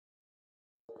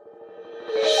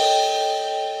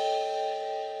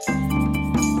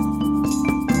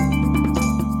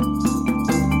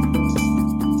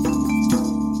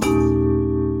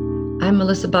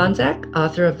Melissa Bonzak,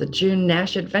 author of the June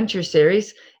Nash Adventure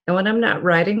series, and when I'm not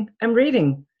writing, I'm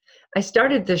reading. I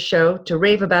started this show to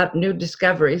rave about new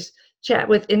discoveries, chat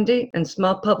with indie and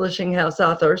small publishing house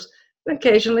authors, and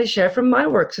occasionally share from my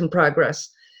works in progress.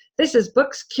 This is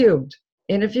Books Cubed,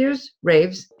 interviews,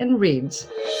 raves, and reads.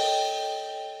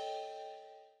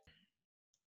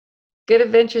 Good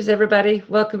adventures, everybody.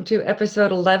 Welcome to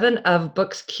episode 11 of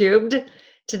Books Cubed.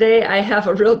 Today, I have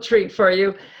a real treat for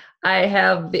you. I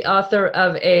have the author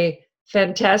of a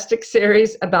fantastic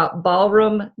series about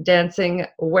ballroom dancing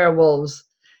werewolves.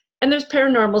 And there's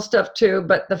paranormal stuff too,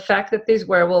 but the fact that these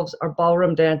werewolves are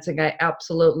ballroom dancing, I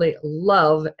absolutely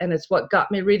love. And it's what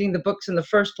got me reading the books in the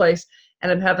first place.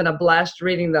 And I'm having a blast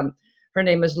reading them. Her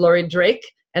name is Lori Drake,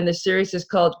 and the series is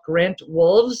called Grant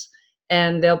Wolves.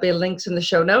 And there'll be links in the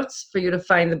show notes for you to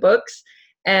find the books.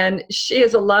 And she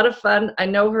is a lot of fun. I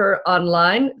know her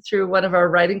online through one of our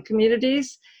writing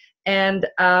communities. And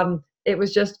it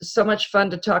was just so much fun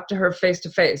to talk to her face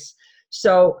to face.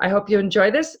 So I hope you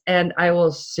enjoy this, and I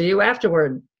will see you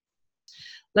afterward.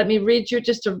 Let me read you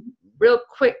just a real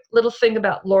quick little thing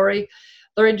about Lori.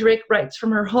 Lori Drake writes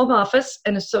from her home office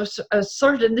and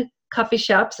assorted coffee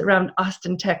shops around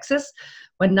Austin, Texas.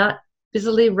 When not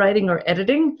busily writing or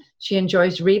editing, she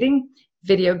enjoys reading,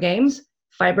 video games,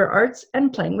 fiber arts,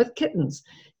 and playing with kittens.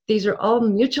 These are all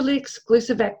mutually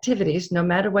exclusive activities, no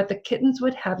matter what the kittens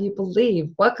would have you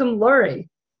believe. Welcome, Lori.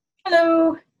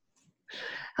 Hello.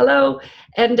 Hello.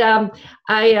 And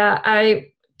I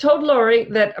told Lori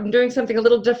that I'm doing something a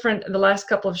little different in the last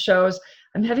couple of shows.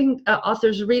 I'm having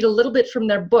authors read a little bit from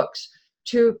their books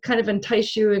to kind of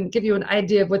entice you and give you an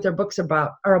idea of what their books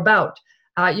are about.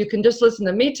 You can just listen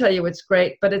to me tell you it's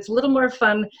great, but it's a little more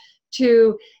fun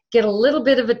to get a little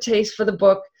bit of a taste for the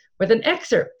book with an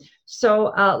excerpt.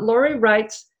 So Lori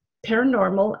writes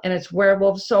paranormal and it's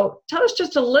werewolves. So tell us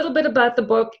just a little bit about the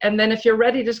book, and then if you're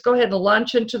ready, just go ahead and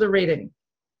launch into the reading.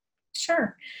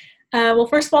 Sure. Well,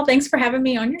 first of all, thanks for having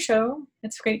me on your show.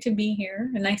 It's great to be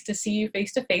here and nice to see you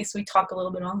face to face. We talk a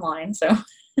little bit online, so.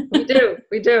 We do.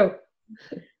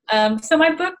 So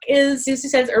my book is, as you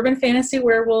said, Urban Fantasy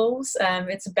Werewolves.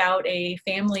 It's about a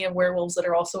family of werewolves that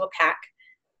are also a pack.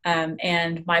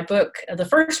 And my book, the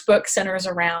first book, centers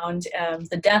around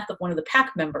the death of one of the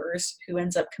pack members who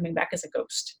ends up coming back as a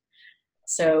ghost.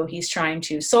 So he's trying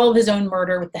to solve his own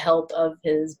murder with the help of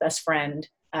his best friend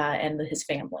and his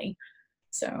family.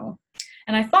 So,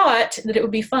 and I thought that it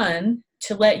would be fun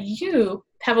to let you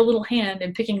have a little hand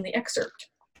in picking the excerpt.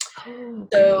 Oh,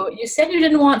 so you said you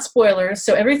didn't want spoilers,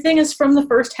 so everything is from the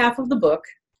first half of the book.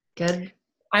 Good.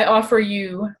 I offer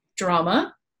you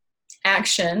drama,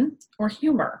 action, or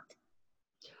humor.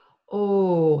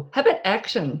 Oh, how about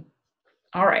action?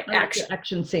 All right, action.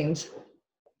 Action scenes.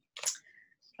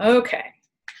 Okay.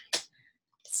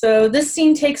 So this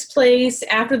scene takes place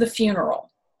after the funeral.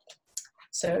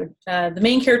 So the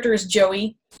main character is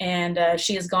Joey, and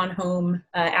she has gone home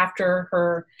after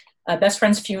her best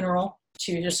friend's funeral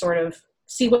to just sort of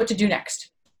see what to do next.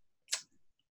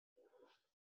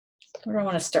 Where do I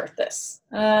want to start this?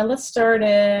 Let's start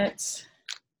it.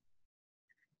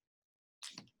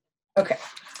 Okay.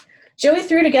 Joey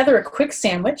threw together a quick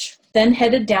sandwich, then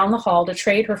headed down the hall to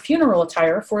trade her funeral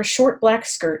attire for a short black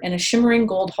skirt and a shimmering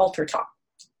gold halter top.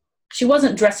 She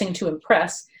wasn't dressing to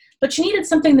impress, but she needed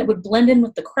something that would blend in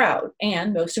with the crowd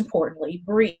and, most importantly,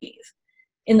 breathe.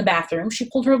 In the bathroom, she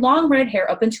pulled her long red hair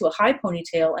up into a high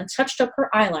ponytail and touched up her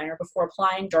eyeliner before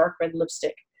applying dark red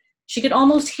lipstick. She could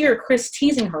almost hear Chris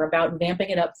teasing her about vamping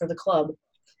it up for the club.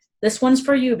 "This one's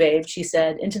for you, babe," she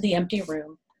said, into the empty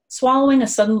room, swallowing a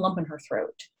sudden lump in her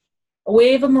throat. A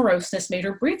wave of moroseness made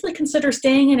her briefly consider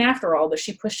staying in after all, but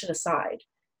she pushed it aside.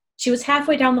 She was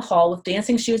halfway down the hall with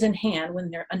dancing shoes in hand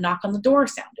when a knock on the door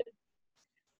sounded.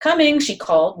 "Coming," she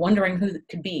called, wondering who it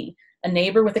could be. A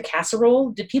neighbor with a casserole?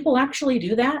 Did people actually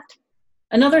do that?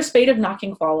 Another spate of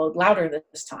knocking followed, louder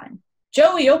this time.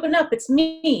 "Joey, open up, it's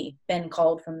me," Ben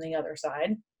called from the other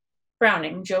side.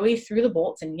 Frowning, Joey threw the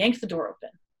bolts and yanked the door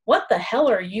open. "What the hell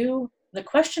are you?" The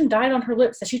question died on her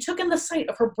lips as she took in the sight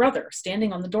of her brother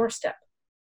standing on the doorstep.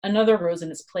 Another rose in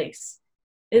its place.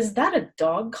 "Is that a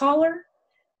dog collar?"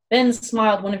 Ben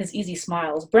smiled one of his easy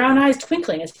smiles, brown eyes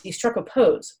twinkling as he struck a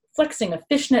pose, flexing a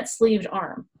fishnet-sleeved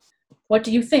arm. "What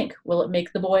do you think? Will it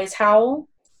make the boys howl?"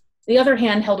 The other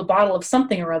hand held a bottle of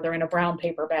something or other in a brown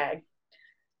paper bag.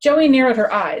 Joey narrowed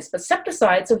her eyes, but stepped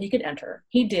aside so he could enter.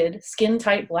 He did,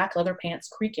 skin-tight black leather pants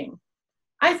creaking.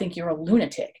 "I think you're a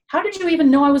lunatic. How did you even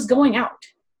know I was going out?"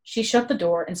 She shut the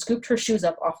door and scooped her shoes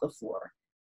up off the floor.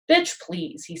 "Bitch,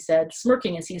 please," he said,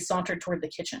 smirking as he sauntered toward the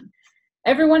kitchen.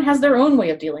 "Everyone has their own way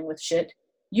of dealing with shit.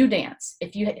 You dance.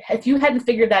 If you hadn't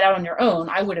figured that out on your own,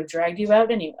 I would have dragged you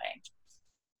out anyway.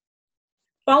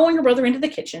 Following her brother into the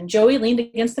kitchen, Joey leaned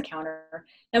against the counter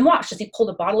and watched as he pulled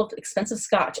a bottle of expensive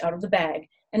scotch out of the bag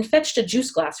and fetched a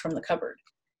juice glass from the cupboard.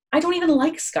 I don't even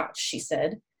like scotch, she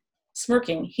said.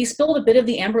 Smirking, he spilled a bit of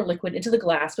the amber liquid into the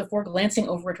glass before glancing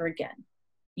over at her again.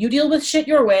 You deal with shit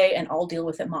your way, and I'll deal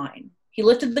with it mine. He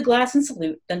lifted the glass in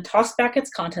salute, then tossed back its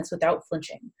contents without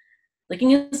flinching.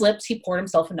 Licking his lips, he poured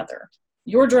himself another.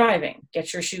 You're driving.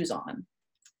 Get your shoes on.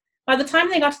 By the time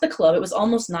they got to the club, it was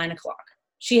almost 9 o'clock.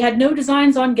 She had no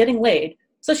designs on getting laid,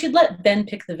 so she'd let Ben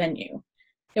pick the venue.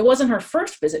 It wasn't her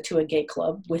first visit to a gay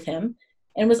club with him,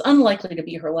 and was unlikely to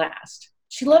be her last.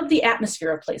 She loved the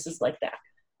atmosphere of places like that,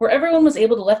 where everyone was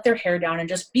able to let their hair down and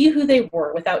just be who they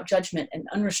were without judgment and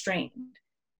unrestrained.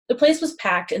 The place was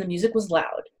packed and the music was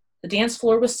loud. The dance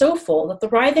floor was so full that the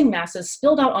writhing masses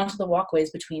spilled out onto the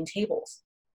walkways between tables.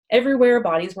 Everywhere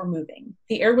bodies were moving.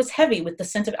 The air was heavy with the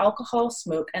scent of alcohol,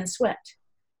 smoke, and sweat.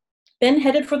 Ben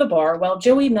headed for the bar while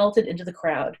Joey melted into the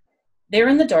crowd. There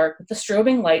in the dark, with the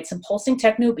strobing lights and pulsing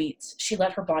techno beats, she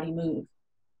let her body move.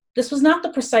 This was not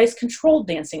the precise, controlled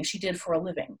dancing she did for a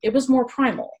living. It was more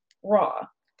primal, raw.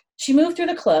 She moved through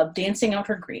the club, dancing out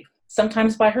her grief,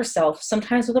 sometimes by herself,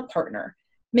 sometimes with a partner.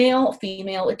 Male,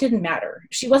 female, it didn't matter.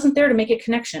 She wasn't there to make a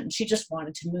connection. She just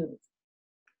wanted to move.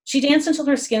 She danced until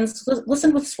her skin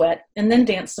glistened with sweat, and then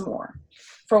danced some more.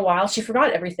 For a while, she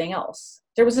forgot everything else.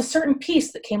 There was a certain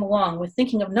peace that came along with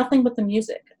thinking of nothing but the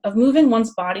music, of moving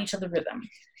one's body to the rhythm.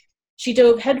 She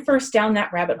dove headfirst down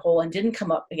that rabbit hole and didn't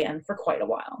come up again for quite a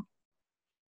while.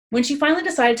 When she finally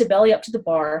decided to belly up to the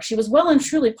bar, she was well and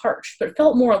truly parched, but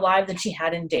felt more alive than she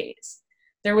had in days.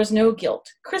 There was no guilt.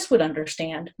 Chris would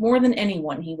understand, more than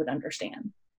anyone he would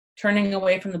understand. Turning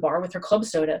away from the bar with her club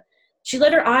soda, she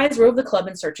let her eyes rove the club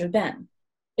in search of Ben.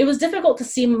 It was difficult to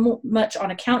see much on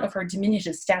account of her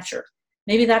diminutive stature.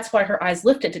 Maybe that's why her eyes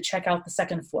lifted to check out the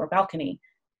second-floor balcony.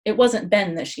 It wasn't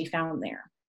Ben that she found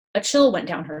there. A chill went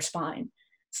down her spine.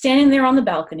 Standing there on the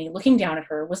balcony, looking down at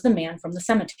her, was the man from the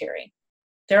cemetery.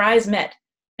 Their eyes met,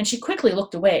 and she quickly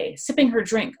looked away, sipping her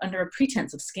drink under a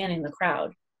pretense of scanning the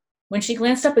crowd. When she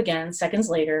glanced up again, seconds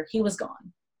later, he was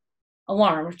gone.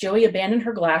 Alarmed, Joey abandoned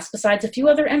her glass besides a few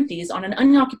other empties on an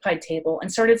unoccupied table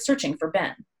and started searching for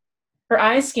Ben. Her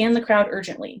eyes scanned the crowd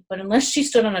urgently, but unless she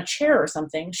stood on a chair or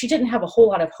something, she didn't have a whole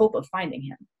lot of hope of finding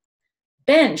him.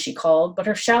 Ben, she called, but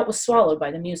her shout was swallowed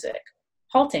by the music.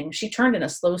 Halting, she turned in a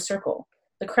slow circle.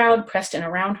 The crowd pressed in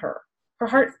around her. Her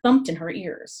heart thumped in her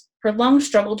ears. Her lungs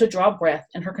struggled to draw breath,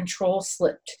 and her control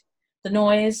slipped. The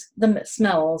noise, the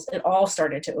smells, it all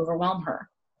started to overwhelm her.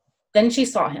 Then she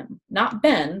saw him. Not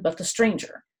Ben, but the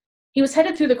stranger. He was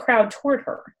headed through the crowd toward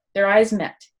her. Their eyes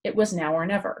met. It was now or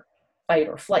never. Fight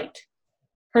or flight.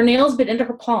 Her nails bit into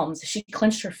her palms as she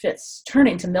clenched her fists,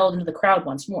 turning to meld into the crowd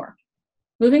once more.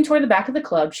 Moving toward the back of the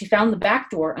club, she found the back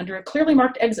door under a clearly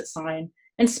marked exit sign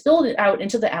and spilled it out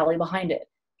into the alley behind it.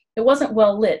 It wasn't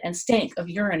well lit and stank of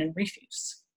urine and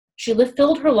refuse. She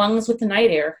filled her lungs with the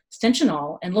night air, stench and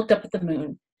all, and looked up at the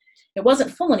moon. It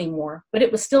wasn't full anymore, but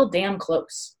it was still damn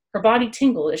close. Her body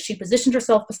tingled as she positioned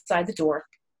herself beside the door,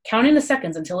 counting the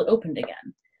seconds until it opened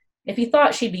again. If he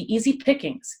thought she'd be easy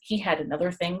pickings, he had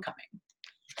another thing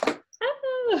coming.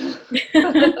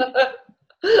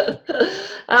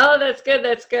 Oh, that's good.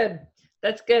 That's good.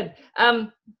 That's good.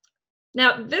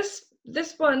 Now this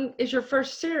one is your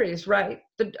first series, right?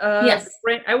 Yes.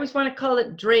 I always want to call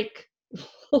it Drake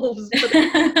Wolves, but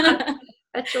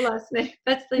that's your last name.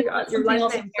 That's your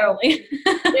last name. So,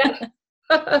 yeah.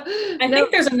 I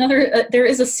think there's another. There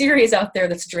is a series out there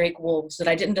that's Drake Wolves that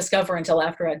I didn't discover until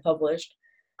after I'd published.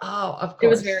 Oh, of course. It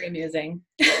was very amusing.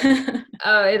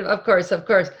 Of course.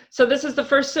 So this is the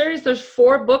first series. There's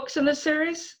 4 books in this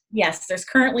series? Yes, there's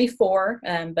currently 4,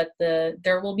 but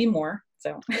there will be more.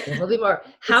 So there will be more.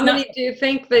 How many do you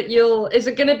think that is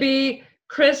it going to be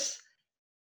Chris?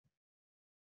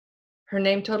 Her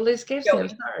name totally escapes me.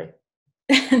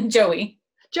 I'm sorry.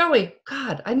 Joey.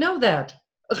 God, I know that.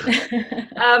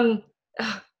 I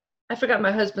forgot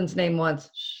my husband's name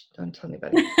once. Shh, don't tell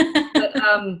anybody. But,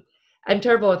 I'm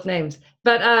terrible with names.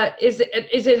 But is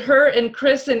it her and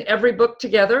Chris in every book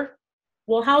together?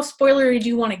 Well, how spoilery do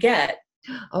you want to get?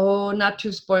 Oh, not too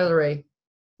spoilery.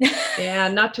 Yeah,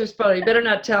 not too spoilery. You better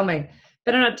not tell me.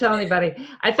 Better not tell anybody.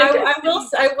 I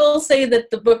will say that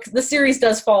the series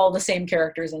does follow the same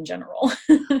characters in general.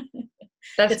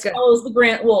 That's good. It follows the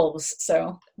Grant Wolves,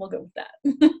 so we'll go with that.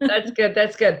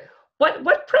 That's good.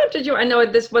 What prompted you? I know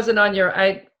this wasn't on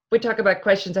we talk about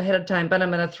questions ahead of time, but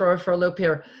I'm going to throw her for a loop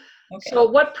here. Okay. So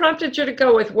what prompted you to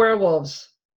go with werewolves?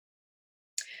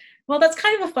 Well, that's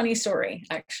kind of a funny story,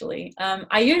 actually.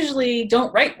 I usually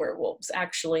don't write werewolves,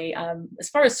 actually. As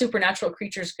far as supernatural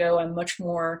creatures go, I'm much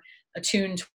more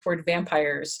attuned toward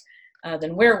vampires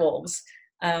than werewolves.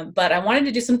 But I wanted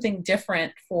to do something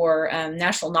different for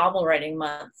National Novel Writing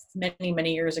Month many,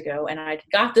 many years ago. And I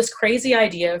got this crazy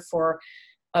idea for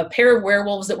a pair of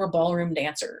werewolves that were ballroom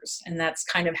dancers. And that's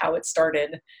kind of how it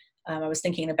started. I was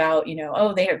thinking about,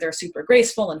 they're super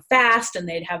graceful and fast, and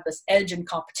they'd have this edge in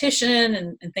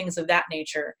competition and things of that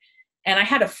nature. And I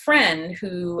had a friend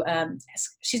who,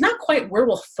 she's not quite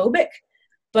werewolf phobic,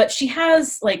 but she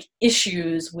has like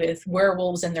issues with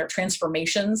werewolves and their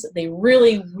transformations. They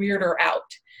really weird her out.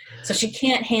 So she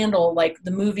can't handle like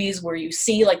the movies where you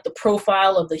see like the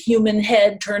profile of the human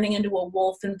head turning into a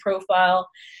wolf in profile.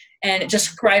 And it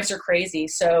just drives her crazy.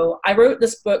 So I wrote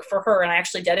this book for her, and I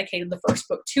actually dedicated the first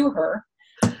book to her.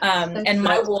 And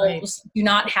my wolves do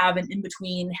not have an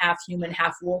in-between half human,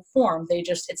 half wolf form.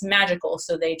 It's magical.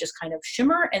 So they just kind of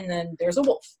shimmer, and then there's a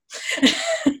wolf.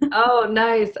 Oh,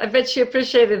 nice. I bet she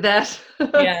appreciated that.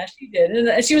 Yeah, she did.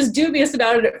 And she was dubious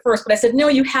about it at first, but I said, no,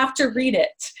 you have to read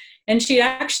it. And she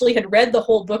actually had read the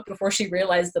whole book before she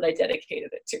realized that I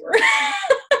dedicated it to her.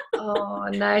 Oh,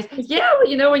 nice. Yeah,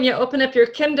 well, when you open up your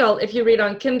Kindle, if you read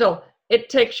on Kindle, it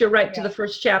takes you right to the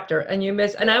first chapter, and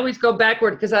and I always go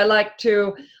backward because I like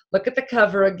to look at the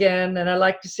cover again, and I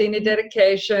like to see any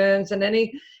dedications and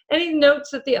any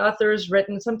notes that the author has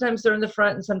written. Sometimes they're in the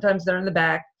front and sometimes they're in the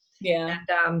back. Yeah.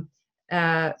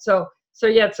 And so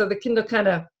the Kindle kind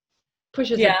of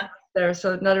pushes it there,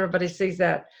 so not everybody sees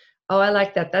that. Oh, I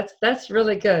like that. That's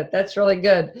really good. That's really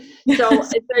good. So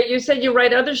you said you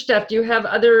write other stuff. Do you have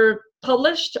other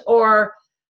published, or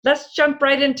let's jump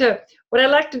right into what I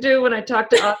like to do when I talk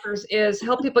to authors is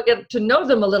help people get to know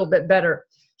them a little bit better.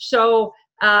 So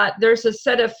there's a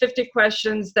set of 50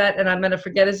 questions and I'm going to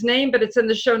forget his name, but it's in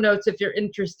the show notes if you're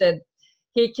interested.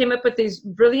 He came up with these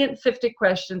brilliant 50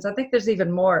 questions. I think there's even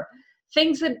more.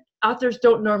 Things that authors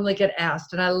don't normally get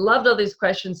asked. And I loved all these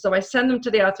questions. So I send them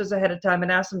to the authors ahead of time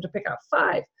and ask them to pick out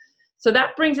 5. So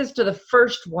that brings us to the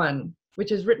first one,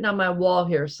 which is written on my wall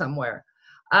here somewhere.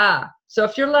 So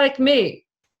if you're like me,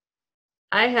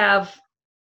 I have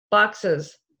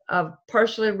boxes of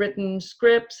partially written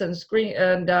scripts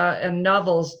and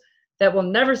novels that will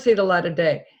never see the light of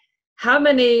day. How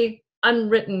many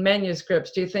unwritten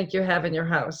manuscripts do you think you have in your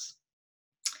house?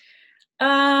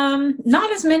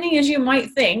 Not as many as you might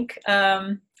think.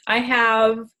 I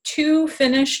have 2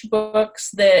 finished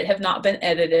books that have not been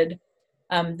edited,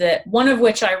 that one of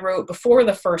which I wrote before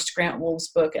the first Grant Wolves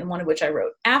book and one of which I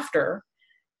wrote after.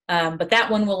 But that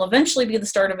one will eventually be the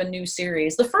start of a new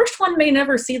series. The first one may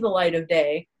never see the light of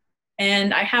day.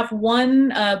 And I have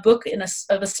one book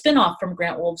of a spin-off from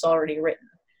Grant Wolves already written.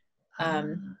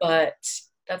 But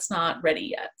that's not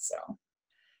ready yet, so.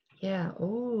 Yeah.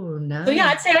 Oh, nice. So yeah,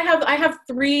 I'd say I have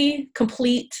 3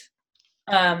 complete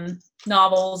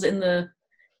novels in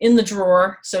the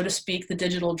drawer, so to speak, the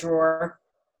digital drawer,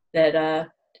 that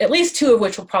at least 2 of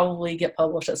which will probably get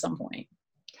published at some point.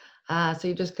 So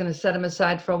you're just going to set them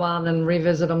aside for a while and then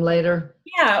revisit them later?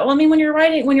 Yeah. Well, I mean, when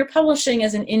you're publishing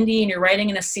as an indie and you're writing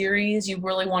in a series, you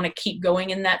really want to keep going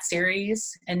in that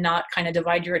series and not kind of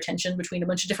divide your attention between a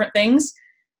bunch of different things.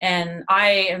 And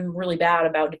I am really bad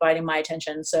about dividing my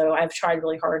attention. So I've tried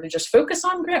really hard to just focus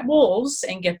on Grant Wolves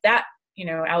and get that,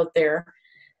 out there.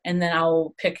 And then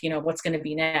I'll pick, what's going to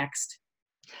be next.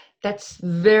 That's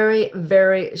very,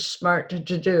 very smart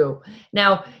to do.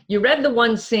 Now, you read the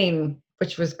one scene,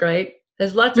 which was great.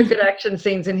 There's lots of good action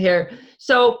scenes in here.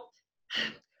 So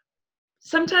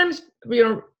sometimes,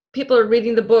 people are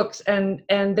reading the books and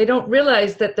they don't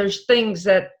realize that there's things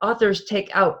that authors take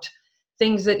out,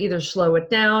 things that either slow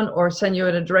it down or send you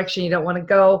in a direction you don't want to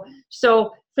go.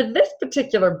 So for this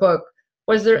particular book,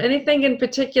 was there anything in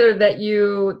particular that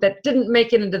didn't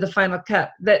make it into the final cut,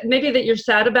 that maybe that you're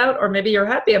sad about or maybe you're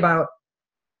happy about?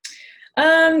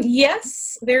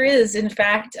 Yes, there is. In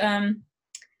fact,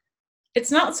 it's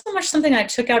not so much something I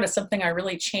took out as something I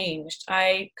really changed.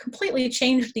 I completely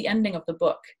changed the ending of the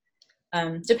book.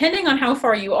 Depending on how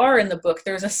far you are in the book,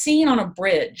 there's a scene on a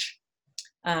bridge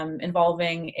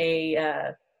involving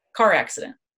a car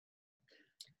accident.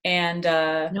 And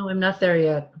no, I'm not there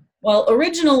yet. Well,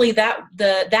 originally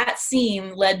that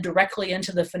scene led directly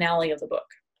into the finale of the book.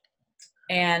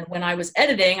 And when I was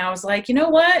editing, I was like, you know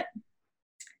what?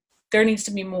 There needs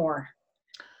to be more.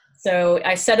 So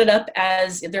I set it up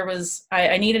as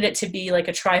I needed it to be like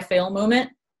a try-fail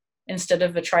moment instead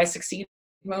of a try-succeed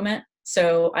moment.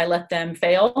 So I let them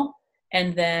fail.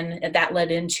 And then that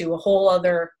led into a whole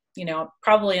other,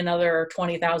 probably another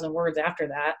 20,000 words after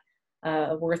that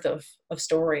worth of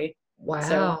story. Wow.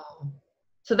 So,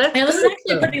 So that's Yeah, this is good.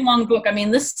 actually a pretty long book. I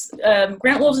mean, this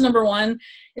Grant Wolf's #1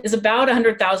 is about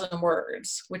 100,000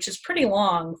 words, which is pretty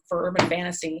long for urban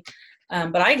fantasy.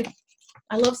 But I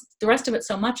love the rest of it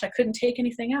so much I couldn't take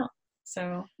anything out.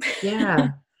 So Yeah.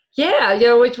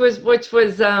 Yeah, which was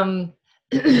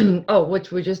oh,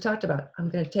 which we just talked about. I'm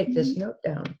going to take this note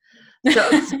down. So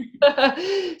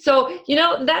so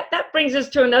that brings us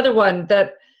to another one,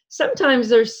 that sometimes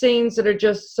there's scenes that are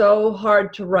just so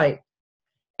hard to write,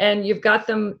 and you've got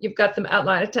them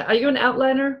outlined. Are you an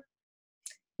outliner?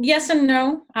 yes and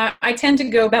no. I tend to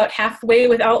go about halfway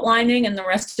with outlining, and the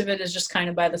rest of it is just kind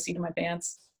of by the seat of my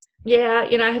pants. Yeah,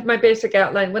 I have my basic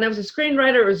outline. When I was a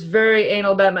screenwriter, it was very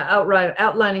anal about my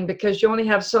outlining, because you only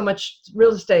have so much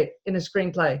real estate in a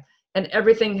screenplay, and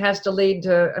everything has to lead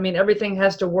to, everything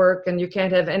has to work, and you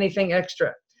can't have anything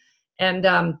extra. And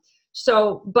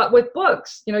but with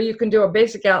books, you can do a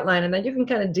basic outline, and then you can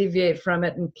kind of deviate from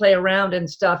it and play around and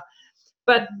stuff.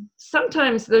 But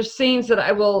sometimes there's scenes that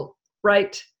I will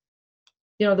write,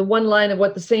 the one line of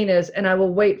what the scene is, and I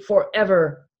will wait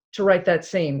forever to write that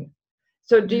scene.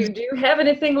 So do you have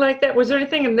anything like that? Was there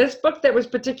anything in this book that was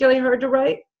particularly hard to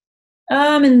write?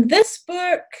 In this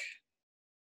book,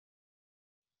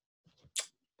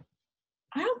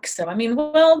 I don't think so. I mean,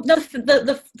 well,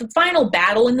 the final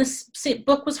battle in this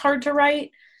book was hard to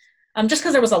write, just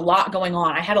because there was a lot going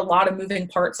on. I had a lot of moving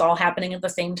parts all happening at the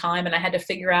same time, and I had to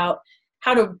figure out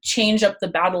how to change up the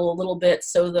battle a little bit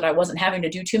so that I wasn't having to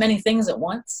do too many things at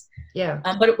once. Yeah.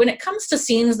 But when it comes to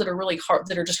scenes that are really hard,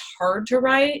 that are just hard to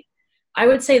write, I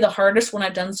would say the hardest one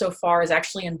I've done so far is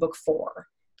actually in book 4.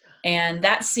 And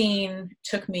that scene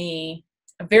took me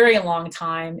a very long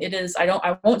time. It is,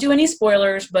 I won't do any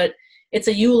spoilers, but it's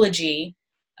a eulogy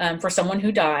for someone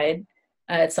who died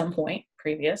at some point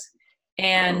previous.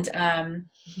 And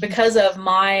because of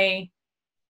my,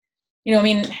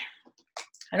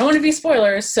 I don't want to be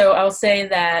spoilers, so I'll say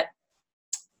that,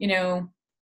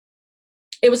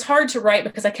 it was hard to write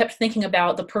because I kept thinking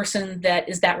about the person that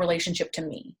is that relationship to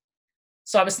me.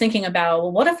 So I was thinking about,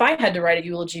 well, what if I had to write a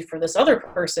eulogy for this other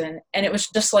person? And it was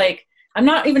just like, I'm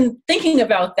not even thinking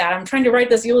about that. I'm trying to write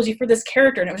this eulogy for this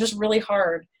character. And it was just really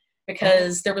hard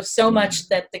because there was so much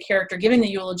that the character giving the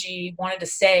eulogy wanted to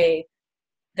say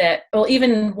that, well,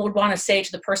 even would want to say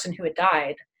to the person who had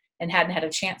died and hadn't had a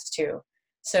chance to.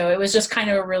 So it was just kind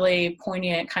of a really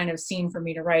poignant kind of scene for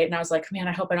me to write. And I was like, man,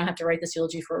 I hope I don't have to write this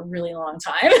eulogy for a really long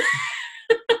time.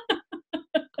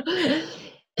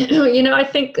 I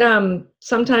think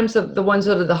sometimes the ones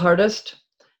that are the hardest,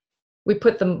 we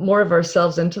put more of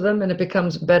ourselves into them, and it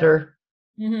becomes better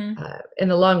in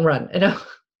the long run.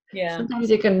 Yeah.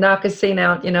 Sometimes you can knock a scene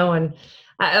out, and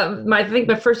I think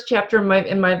my first chapter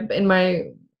in my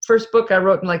first book I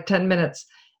wrote in like 10 minutes,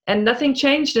 and nothing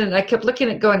changed in it. I kept looking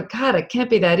at it going, God, it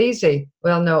can't be that easy.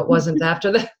 Well, no, it wasn't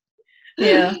after that.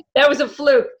 Yeah. That was a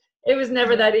fluke. It was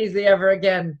never that easy ever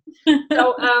again.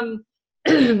 So,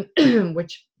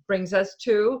 which brings us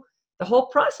to the whole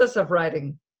process of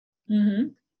writing.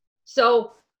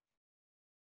 So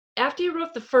after you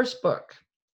wrote the first book,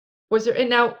 was there, and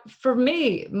now for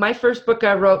me, my first book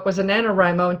I wrote was a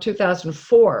NaNoWriMo in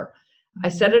 2004. I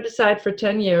set it aside for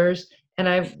 10 years, and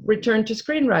I returned to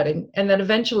screenwriting. And then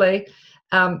eventually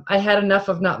I had enough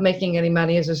of not making any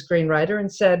money as a screenwriter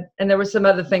and there were some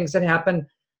other things that happened.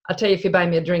 I'll tell you if you buy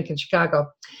me a drink in Chicago.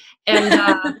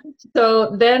 And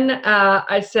so then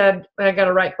I said, I got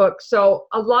to write books. So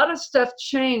a lot of stuff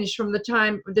changed from the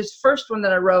time, this first one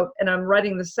that I wrote, and I'm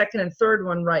writing the second and third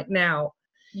one right now.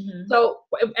 So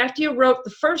after you wrote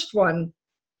the first one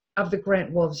of the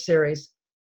Grant Wolf series,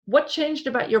 what changed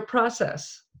about your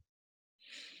process?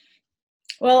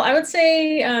 Well, I would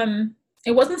say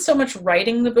it wasn't so much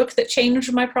writing the book that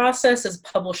changed my process as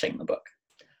publishing the book.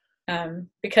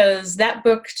 Because that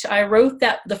book, I wrote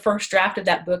the first draft of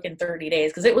that book in 30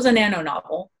 days because it was a nano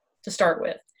novel to start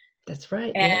with. That's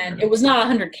right. And it was not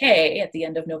 100K at the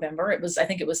end of November. I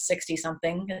think it was 60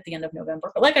 something at the end of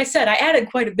November. But like I said, I added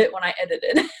quite a bit when I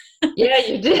edited. Yeah,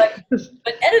 you did.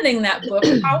 But editing that book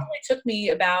probably took me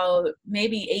about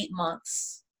maybe 8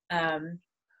 months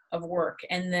of work.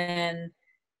 And then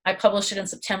I published it in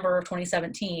September of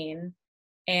 2017.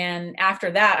 And after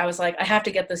that, I was like, I have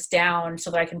to get this down so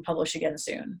that I can publish again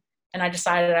soon. And I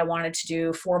decided I wanted to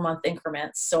do 4-month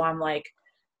increments. So I'm like,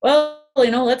 well,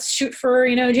 let's shoot for,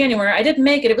 January. I didn't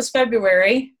make it. It was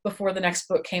February before the next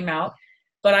book came out.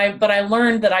 But I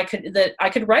learned that I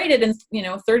could write it in,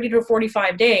 30 to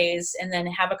 45 days and then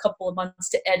have a couple of months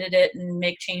to edit it and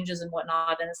make changes and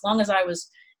whatnot. And as long as I was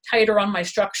tighter on my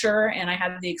structure and I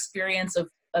had the experience of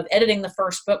editing the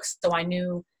first book, so I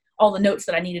knew all the notes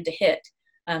that I needed to hit,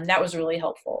 that was really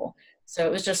helpful. So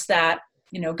it was just that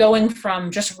going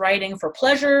from just writing for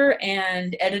pleasure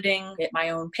and editing at my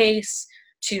own pace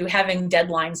to having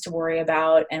deadlines to worry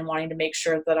about and wanting to make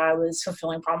sure that I was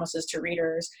fulfilling promises to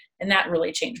readers. And that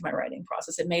really changed my writing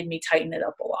process. It made me tighten it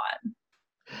up a lot.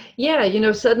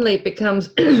 Yeah, suddenly it becomes,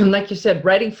 like you said,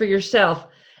 writing for yourself.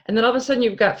 And then all of a sudden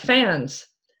you've got fans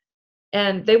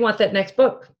and they want that next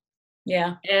book.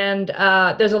 Yeah. And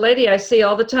there's a lady I see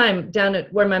all the time down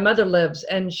at where my mother lives,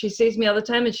 and she sees me all the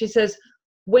time and she says,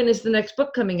 when is the next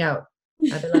book coming out?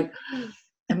 I'd be like,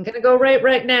 I'm going to go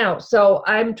right now. So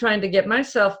I'm trying to get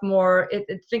myself more,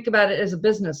 think about it as a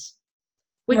business,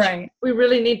 which we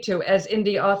really need to. As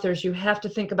indie authors, you have to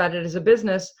think about it as a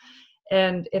business,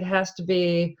 and it has to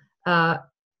be,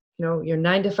 your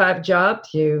 9-to-5 job.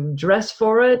 You dress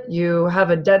for it. You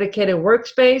have a dedicated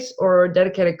workspace or a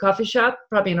dedicated coffee shop,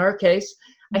 probably in our case.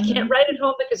 I can't write at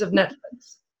home because of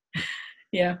Netflix.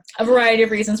 Yeah, a variety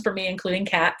of reasons for me, including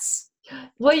cats.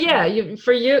 Well, yeah,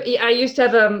 for you, I used to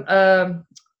have a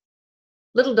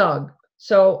little dog.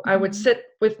 So I would sit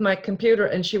with my computer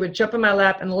and she would jump in my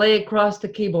lap and lay across the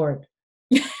keyboard.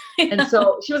 And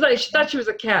so she thought she was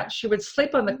a cat. She would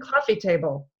sleep on the coffee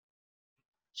table.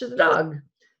 She's a dog.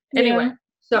 Anyway,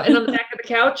 and on the back of the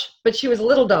couch, but she was a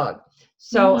little dog.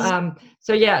 So,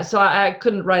 so I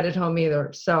couldn't write at home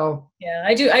either. So yeah,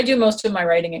 I do most of my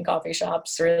writing in coffee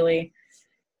shops, really.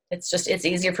 It's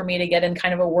easier for me to get in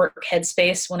kind of a work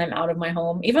headspace when I'm out of my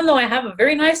home, even though I have a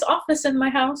very nice office in my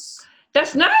house.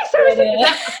 That's nice. I was thinking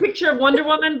a picture of Wonder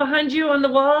Woman behind you on the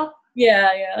wall.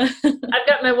 Yeah. I've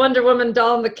got my Wonder Woman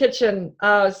doll in the kitchen.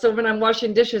 So when I'm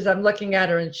washing dishes, I'm looking at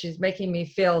her and she's making me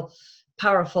feel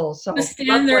powerful. So you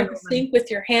stand there at the sink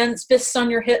with your hands, fists on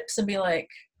your hips, and be like,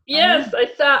 yes,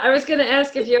 I was going to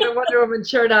ask if you had a Wonder Woman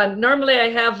shirt on. Normally I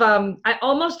have, I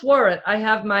almost wore it. I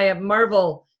have my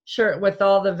Marvel shirt with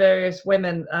all the various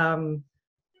women on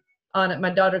it.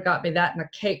 My daughter got me that and a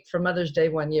cake for Mother's Day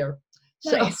one year.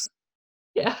 Nice.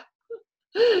 So,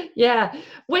 yeah,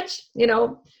 which,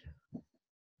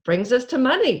 brings us to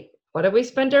money. What do we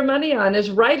spend our money on as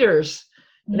writers?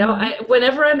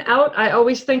 Whenever I'm out, I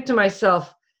always think to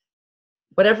myself,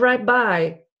 whatever I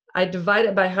buy, I divide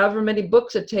it by however many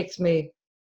books it takes me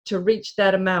to reach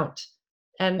that amount.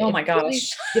 And oh my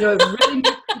gosh, it really makes me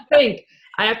think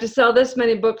I have to sell this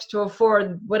many books to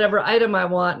afford whatever item I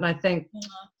want. And I think,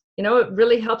 it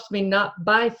really helps me not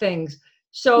buy things.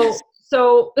 So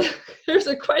here's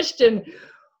a question.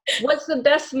 What's the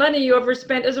best money you ever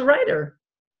spent as a writer?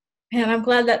 Man, I'm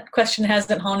glad that question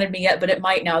hasn't haunted me yet, but it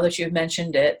might now that you've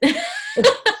mentioned it.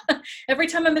 Every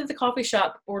time I'm at the coffee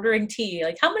shop ordering tea,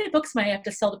 like, how many books might I have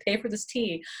to sell to pay for this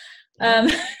tea? I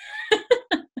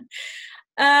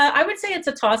would say it's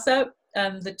a toss-up.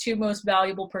 The two most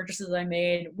valuable purchases I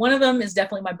made, one of them is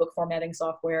definitely my book formatting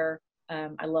software.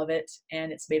 I love it,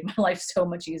 and it's made my life so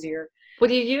much easier. What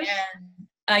do you use? And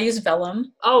I use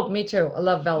Vellum. Oh, me too. I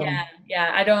love Vellum.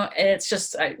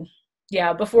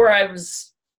 Before I was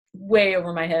way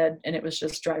over my head and it was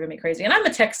just driving me crazy. And I'm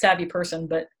a tech savvy person,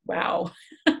 but wow.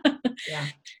 Yeah.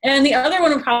 And the other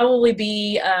one would probably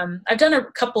be, I've done a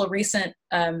couple of recent,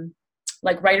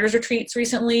 writers retreats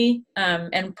recently.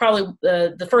 And probably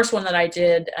the first one that I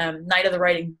did, Night of the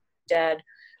Writing Dead,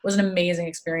 was an amazing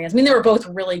experience. I mean, they were both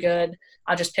really good.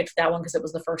 I just picked that one because it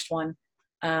was the first one.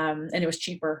 And it was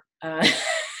cheaper.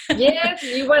 Yes,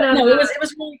 you went on. No, it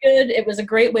was really good. It was a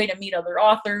great way to meet other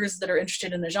authors that are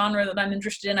interested in the genre that I'm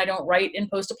interested in. I don't write in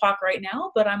post-apoc right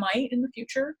now, but I might in the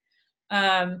future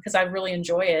because I really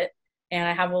enjoy it. And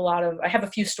I have a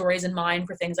few stories in mind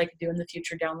for things I could do in the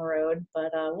future down the road.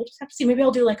 But we'll just have to see. Maybe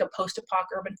I'll do like a post-apoc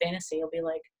urban fantasy. It'll be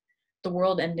like the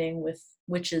world ending with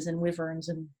witches and wyverns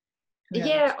and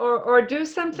or do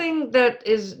something that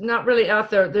is not really out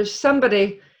there. There's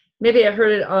somebody. Maybe I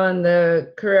heard it on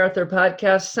the Career Author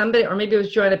podcast. Somebody, or maybe it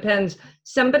was Joanna Penn's.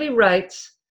 Somebody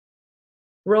writes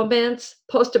romance,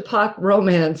 post-apoc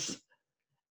romance.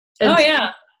 And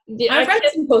I've read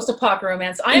some post-apoc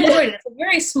romance. I enjoyed it. It's a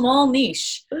very small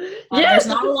niche. There's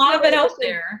not a lot of it out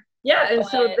there. Yeah, and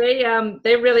so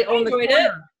they really own the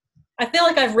corner. I feel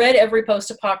like I've read every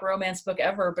post-apoc romance book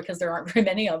ever because there aren't very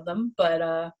many of them.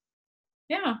 But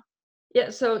yeah. Yeah,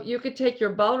 so you could take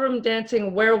your ballroom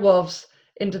dancing werewolves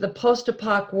into the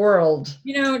post-apoc world.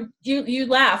 You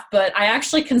laugh, but I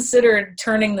actually considered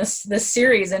turning this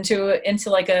series into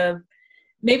like a,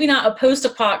 maybe not a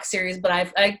post-apoc series, but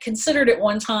I considered it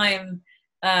one time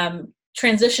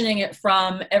transitioning it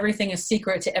from Everything is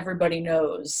Secret to Everybody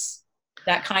Knows.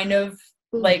 That kind of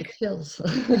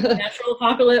natural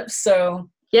apocalypse. So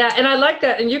yeah, and I like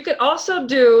that. And you could also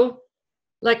do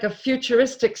like a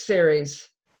futuristic series.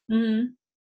 Mm-hmm.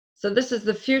 So this is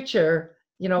the future,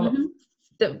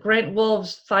 the Grant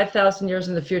Wolves 5,000 years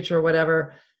in the future or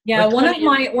whatever. Yeah, or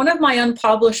 20 one of my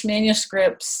unpublished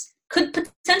manuscripts could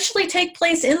potentially take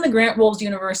place in the Grant Wolves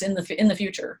universe in the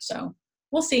future. So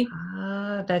we'll see.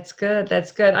 Ah, that's good.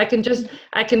 That's good. I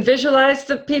can visualize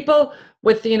the people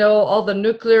with, all the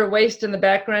nuclear waste in the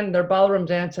background, and they're ballroom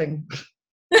dancing.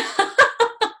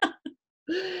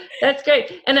 That's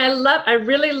great. And I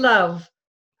really love,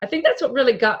 I think that's what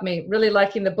really got me really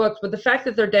liking the books, but the fact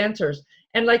that they're dancers.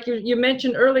 And like you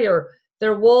mentioned earlier,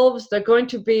 they're wolves, they're going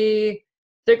to be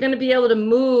able to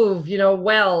move,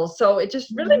 well. So it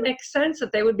just really makes sense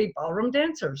that they would be ballroom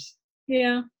dancers.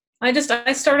 Yeah.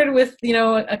 I started with,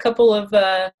 a couple of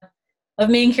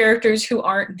main characters who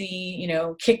aren't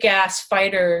the, kick-ass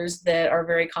fighters that are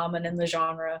very common in the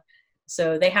genre.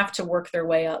 So they have to work their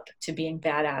way up to being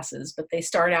badasses, but they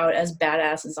start out as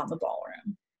badasses on the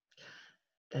ballroom.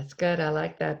 That's good. I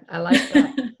like that. I like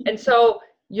that. And so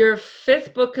your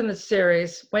 5th book in the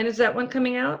series, when is that one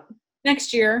coming out?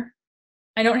 Next year.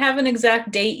 I don't have an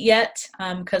exact date yet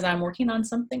because I'm working on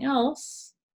something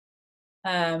else.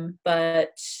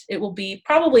 But it will be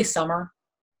probably summer,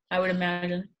 I would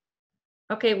imagine.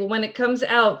 Okay, well, when it comes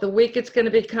out, the week it's going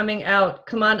to be coming out,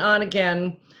 come on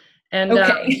again. And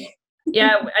okay.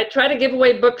 Yeah, I try to give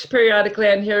away books periodically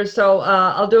on here, so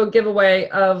I'll do a giveaway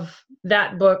of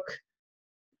that book.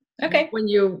 Okay. When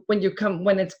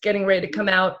it's getting ready to come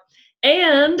out.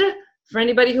 And for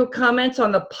anybody who comments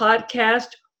on the podcast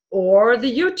or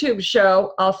the YouTube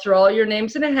show, I'll throw all your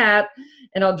names in a hat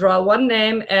and I'll draw one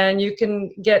name, and you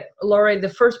can get Lori, the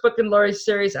first book in Lori's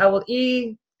series. I will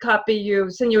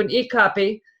send you an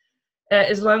e-copy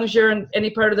as long as you're in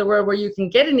any part of the world where you can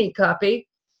get an e-copy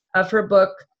of her book.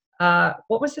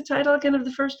 What was the title again of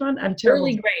the first one? I'm terrible.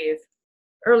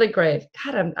 Early Grave.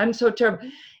 God, I'm so terrible.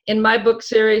 In my book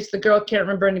series, the girl can't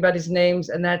remember anybody's names,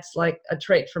 and that's like a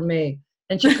trait for me.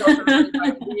 And she calls them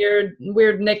like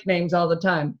weird nicknames all the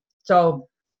time. So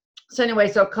anyway,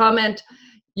 so comment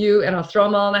and I'll throw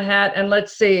them all in a hat. And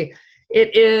let's see.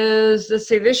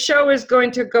 This show is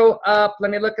going to go up. Let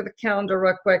me look at the calendar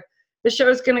real quick. The show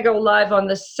is going to go live on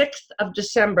the 6th of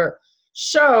December.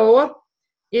 So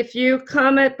if you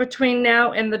comment between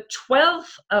now and the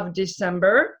 12th of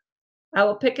December, I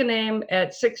will pick a name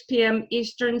at 6 p.m.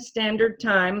 Eastern Standard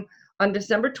Time on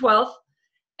December 12th,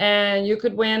 and you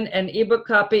could win an ebook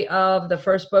copy of the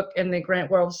first book in the Grant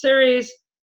Wolves series,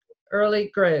 Early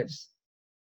Graves.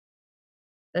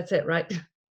 That's it, right?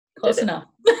 Close enough.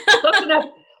 Close enough.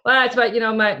 Well, that's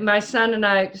about, my son and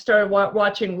I started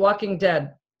watching Walking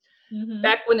Dead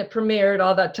back when it premiered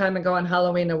all that time ago on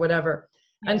Halloween or whatever.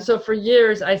 Yeah. And so for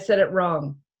years, I said it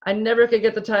wrong. I never could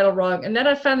get the title wrong. And then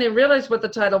I finally realized what the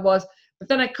title was, but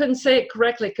then I couldn't say it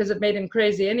correctly because it made him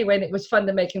crazy anyway, and it was fun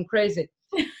to make him crazy.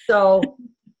 So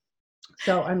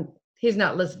he's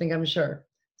not listening, I'm sure.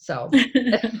 So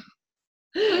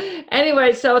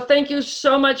anyway, so thank you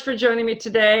so much for joining me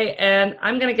today. And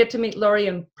I'm going to get to meet Lori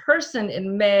in person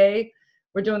in May.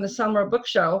 We're doing the Summer Book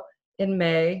Show in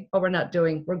May. Oh, we're not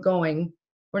doing. We're not doing.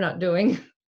 We're going to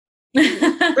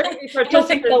be I don't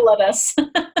think they'll let us.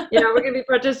 Yeah, we're going to be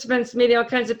participants, meeting all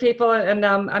kinds of people, and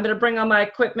I'm going to bring all my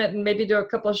equipment and maybe do a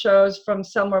couple of shows from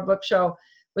Selmore Book Show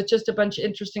with just a bunch of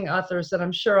interesting authors that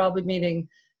I'm sure I'll be meeting.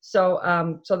 So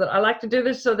that I like to do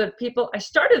this so that I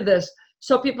started this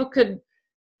so people could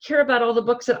hear about all the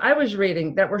books that I was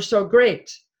reading that were so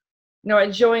great. I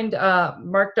joined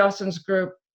Mark Dawson's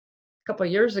group a couple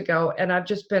of years ago, and I've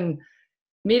just been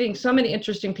meeting so many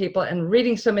interesting people and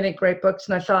reading so many great books,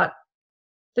 and I thought,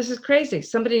 this is crazy.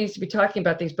 Somebody needs to be talking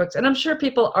about these books. And I'm sure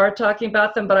people are talking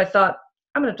about them, but I thought,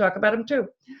 I'm going to talk about them too.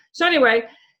 So anyway,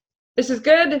 this is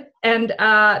good. And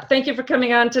thank you for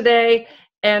coming on today.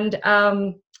 And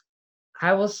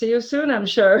I will see you soon, I'm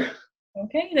sure.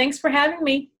 Okay, thanks for having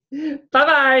me.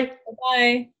 Bye-bye.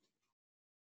 Bye-bye.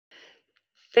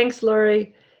 Thanks,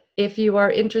 Lori. If you are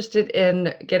interested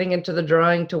in getting into the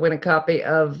drawing to win a copy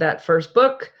of that first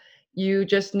book, you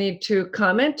just need to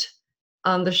comment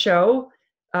on the show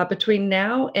between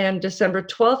now and December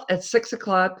 12th at 6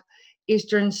 o'clock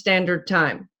Eastern Standard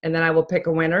Time. And then I will pick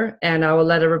a winner, and I will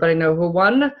let everybody know who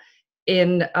won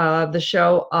in the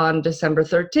show on December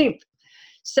 13th.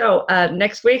 So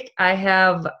next week I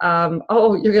have, you're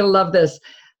going to love this.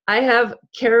 I have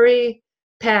Carrie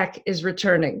Pack is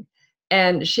returning,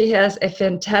 and she has a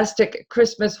fantastic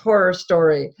Christmas horror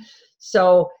story.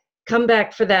 So come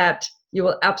back for that. You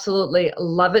will absolutely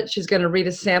love it. She's going to read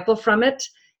a sample from it,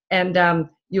 and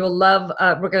you will love,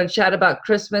 we're going to chat about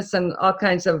Christmas and all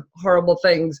kinds of horrible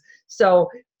things. So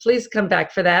please come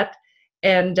back for that.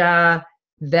 And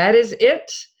that is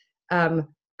it.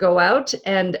 Go out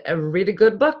and read a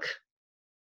good book.